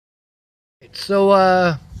Alright,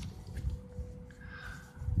 so,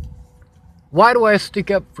 why do I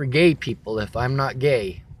stick up for gay people if I'm not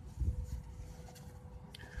gay?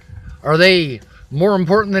 Are they more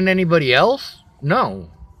important than anybody else?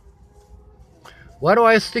 No. Why do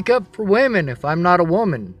I stick up for women if I'm not a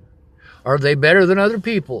woman? Are they better than other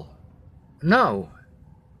people? No.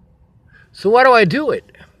 So why do I do it?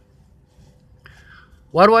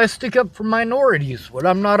 Why do I stick up for minorities when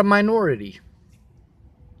I'm not a minority?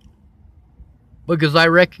 Because I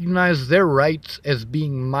recognize their rights as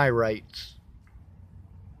being my rights.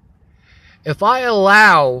 If I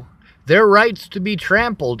allow their rights to be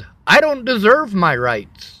trampled, I don't deserve my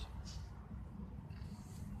rights.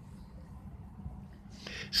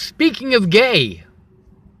 Speaking of gay,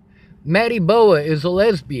 Maddie Boa is a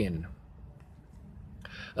lesbian.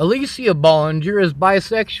 Alicia Bollinger is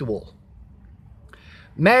bisexual.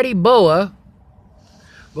 Maddie Boa,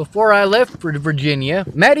 before I left for Virginia,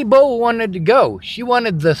 Maddie Boa wanted to go. She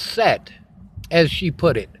wanted the set, as she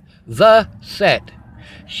put it. The set.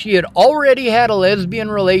 She had already had a lesbian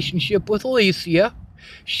relationship with Alicia.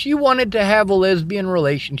 She wanted to have a lesbian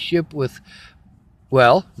relationship with,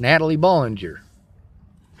 well, Natalie Bollinger.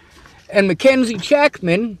 And Mackenzie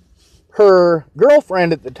Chapman, her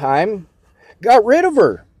girlfriend at the time, got rid of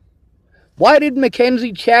her. Why did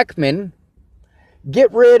Mackenzie Chapman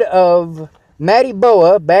get rid of Maddie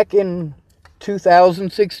Boa back in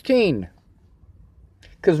 2016?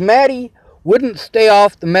 Because Maddie wouldn't stay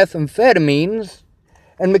off the methamphetamines,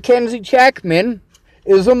 and Mackenzie Chapman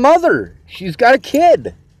is a mother. She's got a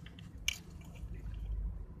kid.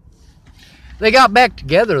 They got back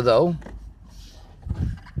together, though.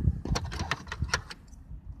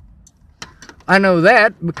 I know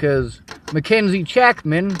that because Mackenzie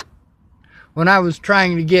Chapman, when I was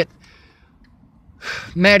trying to get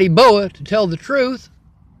Maddie Boa to tell the truth,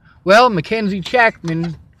 well, Mackenzie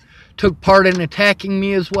Chapman took part in attacking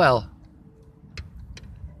me as well.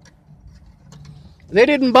 They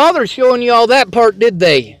didn't bother showing you all that part, did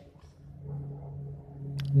they?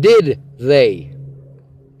 Did they?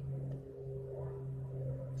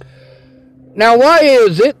 Now, why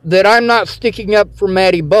is it that I'm not sticking up for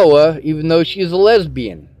Maddie Boa, even though she's a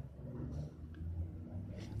lesbian?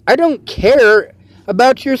 I don't care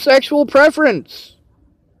about your sexual preference.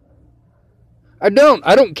 I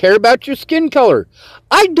don't care about your skin color.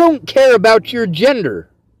 I don't care about your gender.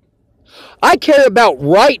 I care about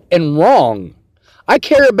right and wrong. I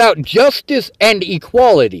care about justice and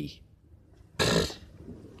equality.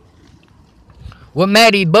 What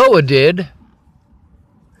Maddie Boa did,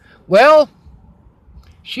 well,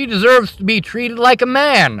 she deserves to be treated like a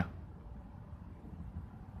man.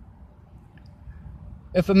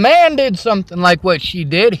 If a man did something like what she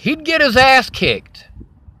did, he'd get his ass kicked.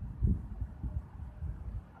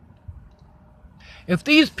 If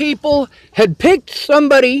these people had picked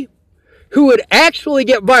somebody who would actually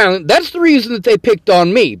get violent, that's the reason that they picked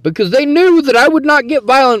on me, because they knew that I would not get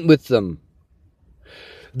violent with them.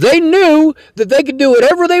 They knew that they could do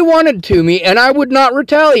whatever they wanted to me and I would not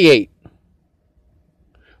retaliate.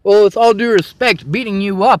 Well, with all due respect, beating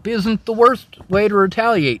you up isn't the worst way to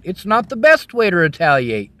retaliate. It's not the best way to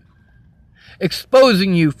retaliate.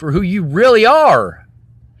 Exposing you for who you really are,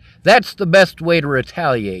 that's the best way to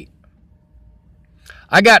retaliate.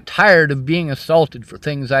 I got tired of being assaulted for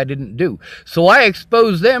things I didn't do, so I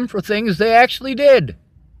exposed them for things they actually did.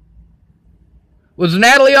 Was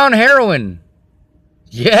Natalie on heroin?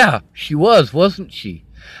 Yeah, she was, wasn't she?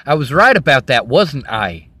 I was right about that, wasn't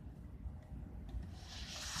I?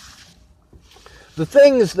 The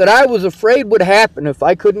things that I was afraid would happen if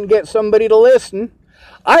I couldn't get somebody to listen,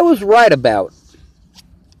 I was right about.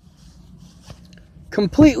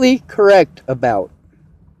 Completely correct about.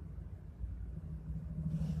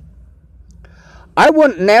 I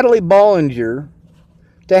want Natalie Bollinger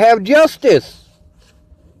to have justice.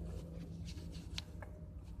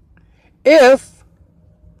 If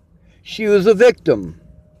she was a victim.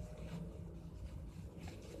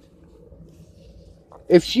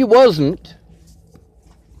 If she wasn't,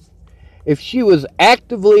 if she was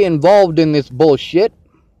actively involved in this bullshit,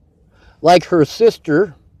 like her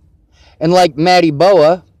sister, and like Maddie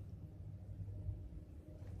Boa,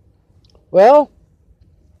 well,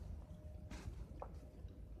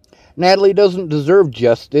 Natalie doesn't deserve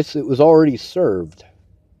justice. It was already served.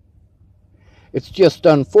 It's just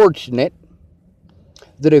unfortunate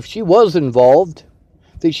that if she was involved,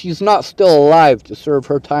 that she's not still alive to serve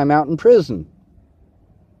her time out in prison.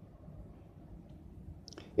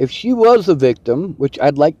 If she was a victim, which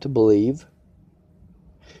I'd like to believe,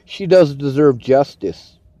 she does deserve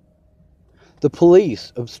justice. The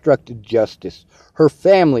police obstructed justice. Her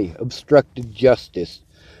family obstructed justice.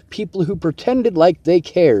 People who pretended like they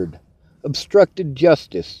cared, obstructed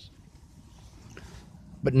justice.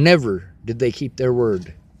 But never did they keep their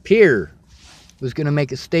word. Pierre was going to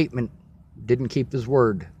make a statement, didn't keep his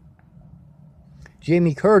word.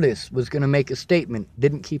 Jamie Curtis was going to make a statement,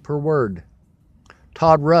 didn't keep her word.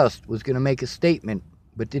 Todd Rust was going to make a statement,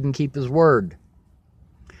 but didn't keep his word.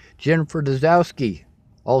 Jennifer Dazowski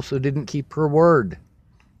also didn't keep her word.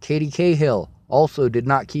 Katie Cahill also did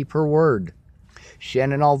not keep her word.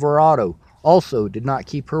 Shannon Alvarado also did not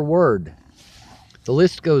keep her word. The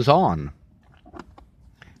list goes on.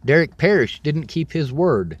 Derek Parrish didn't keep his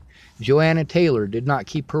word. Joanna Taylor did not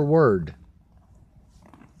keep her word.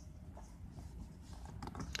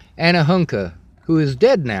 Anna Hunka, who is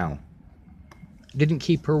dead now, didn't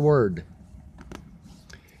keep her word.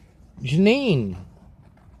 Janine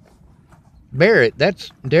Barrett,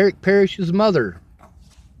 that's Derek Parrish's mother.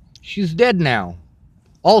 She's dead now.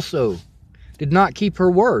 Also did not keep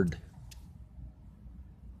her word.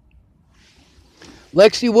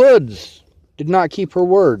 Lexi Woods did not keep her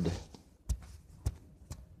word.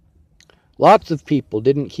 Lots of people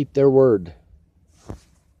didn't keep their word.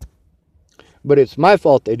 But it's my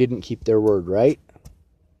fault they didn't keep their word, right?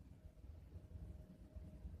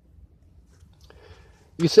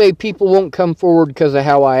 You say people won't come forward because of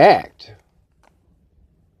how I act.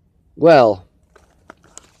 Well,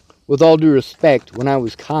 with all due respect, when I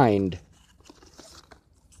was kind,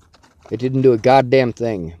 it didn't do a goddamn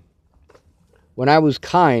thing. When I was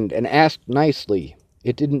kind and asked nicely,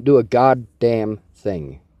 it didn't do a goddamn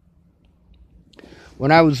thing.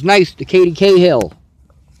 When I was nice to Katie Cahill,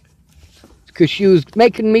 because she was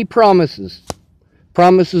making me promises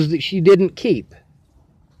that she didn't keep.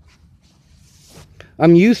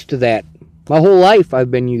 I'm used to that. My whole life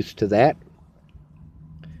I've been used to that.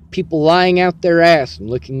 People lying out their ass and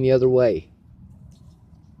looking the other way.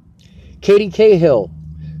 Katie Cahill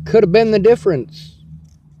could have been the difference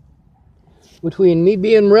between me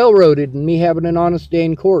being railroaded and me having an honest day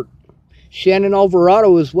in court. Shannon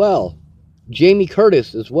Alvarado as well. Jamie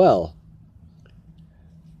Curtis as well.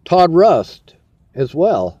 Todd Rust as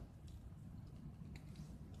well.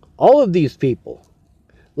 All of these people.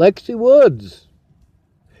 Lexi Woods.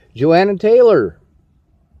 Joanna Taylor.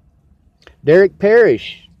 Derek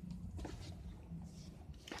Parrish.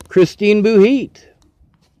 Christine Buhit.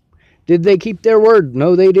 Did they keep their word?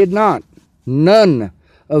 No, they did not. None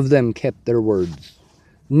of them kept their words.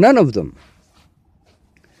 None of them.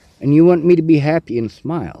 And you want me to be happy and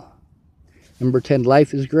smile and pretend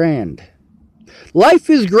life is grand. Life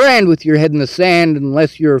is grand with your head in the sand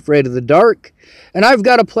unless you're afraid of the dark. And I've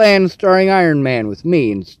got a plan starring Iron Man with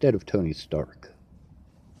me instead of Tony Stark.